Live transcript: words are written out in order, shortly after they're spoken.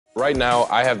Right now,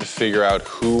 I have to figure out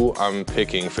who I'm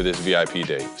picking for this VIP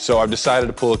date. So I've decided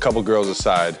to pull a couple girls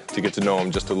aside to get to know them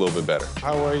just a little bit better.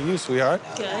 How are you, sweetheart?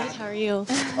 Good, how are you?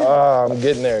 I'm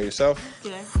getting there. Yourself?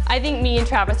 Good. I think me and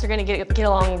Travis are gonna get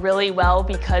along really well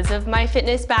because of my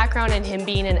fitness background and him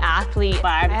being an athlete.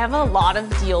 But I have a lot of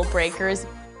deal breakers.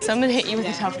 So I'm gonna hit you with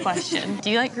a tough question.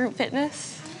 Do you like group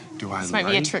fitness? Do I This might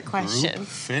be a trick question. Group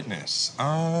fitness?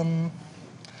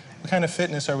 What kind of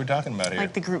fitness are we talking about here?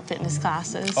 Like the group fitness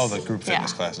classes. Oh, the group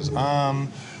fitness classes. Why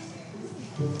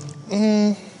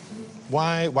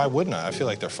wouldn't I? I feel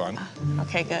like they're fun.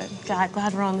 Okay, good.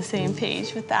 Glad we're on the same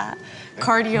page with that.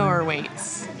 Cardio or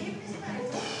weights?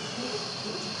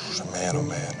 Man, oh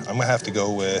man. I'm gonna have to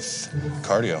go with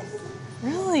cardio.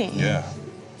 Really? Yeah.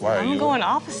 Why are you? I'm going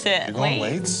opposite. You're going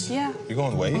weights? Yeah. You're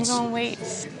going weights? I'm going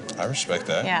weights. I respect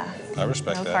that. Yeah. I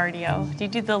respect that. No cardio. Do you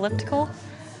do the elliptical?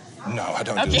 No, I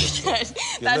don't do Okay, elliptical. good.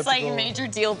 That's like a major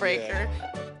deal breaker.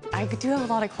 Yeah. I do have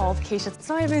a lot of qualifications. That's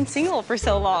why I've been single for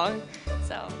so long.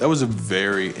 So. That was a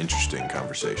very interesting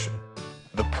conversation.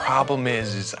 The problem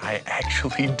is I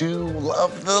actually do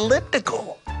love the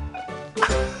elliptical.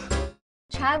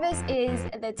 Travis is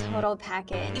the total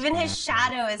package. Even his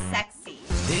shadow is sexy.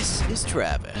 This is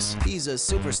Travis. He's a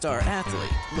superstar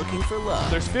athlete looking for love.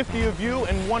 There's 50 of you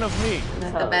and 1 of me.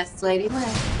 The best lady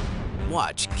left.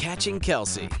 Watch Catching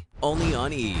Kelce, only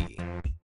on E!